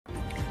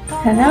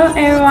Hello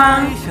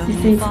everyone,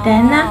 this is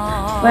Dana.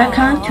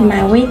 Welcome to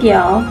my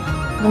video.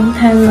 Long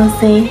time no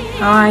see,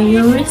 how are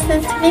you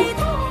recently?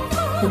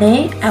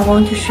 Today I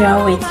want to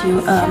share with you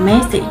a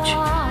message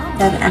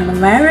that I'm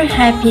very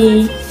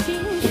happy.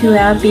 It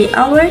will be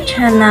our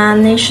China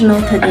National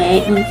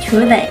Day in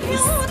 2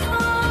 days.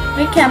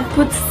 We can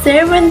put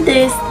 7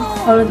 days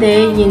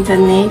holiday in the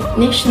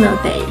national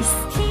days.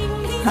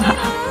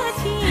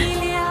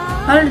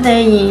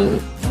 Holiday in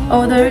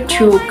order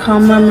to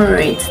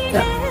commemorate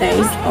the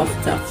days of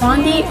the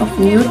founding of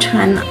New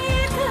China.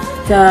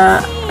 The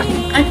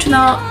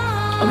actual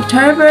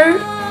October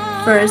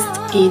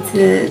 1st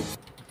is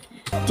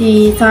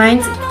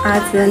designed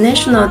as the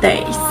national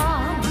days.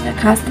 The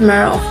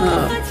customer of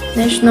the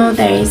national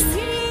days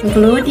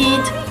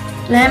included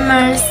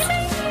lemons,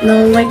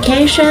 long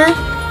vacation,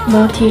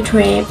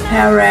 multi-tree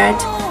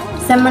parade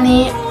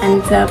ceremony,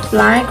 and the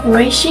flag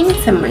raising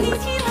ceremony.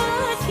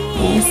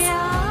 Yes.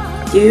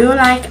 Do you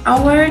like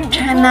our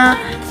China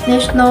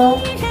National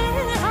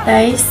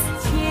Days?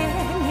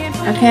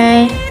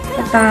 Okay,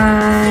 bye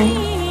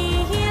bye.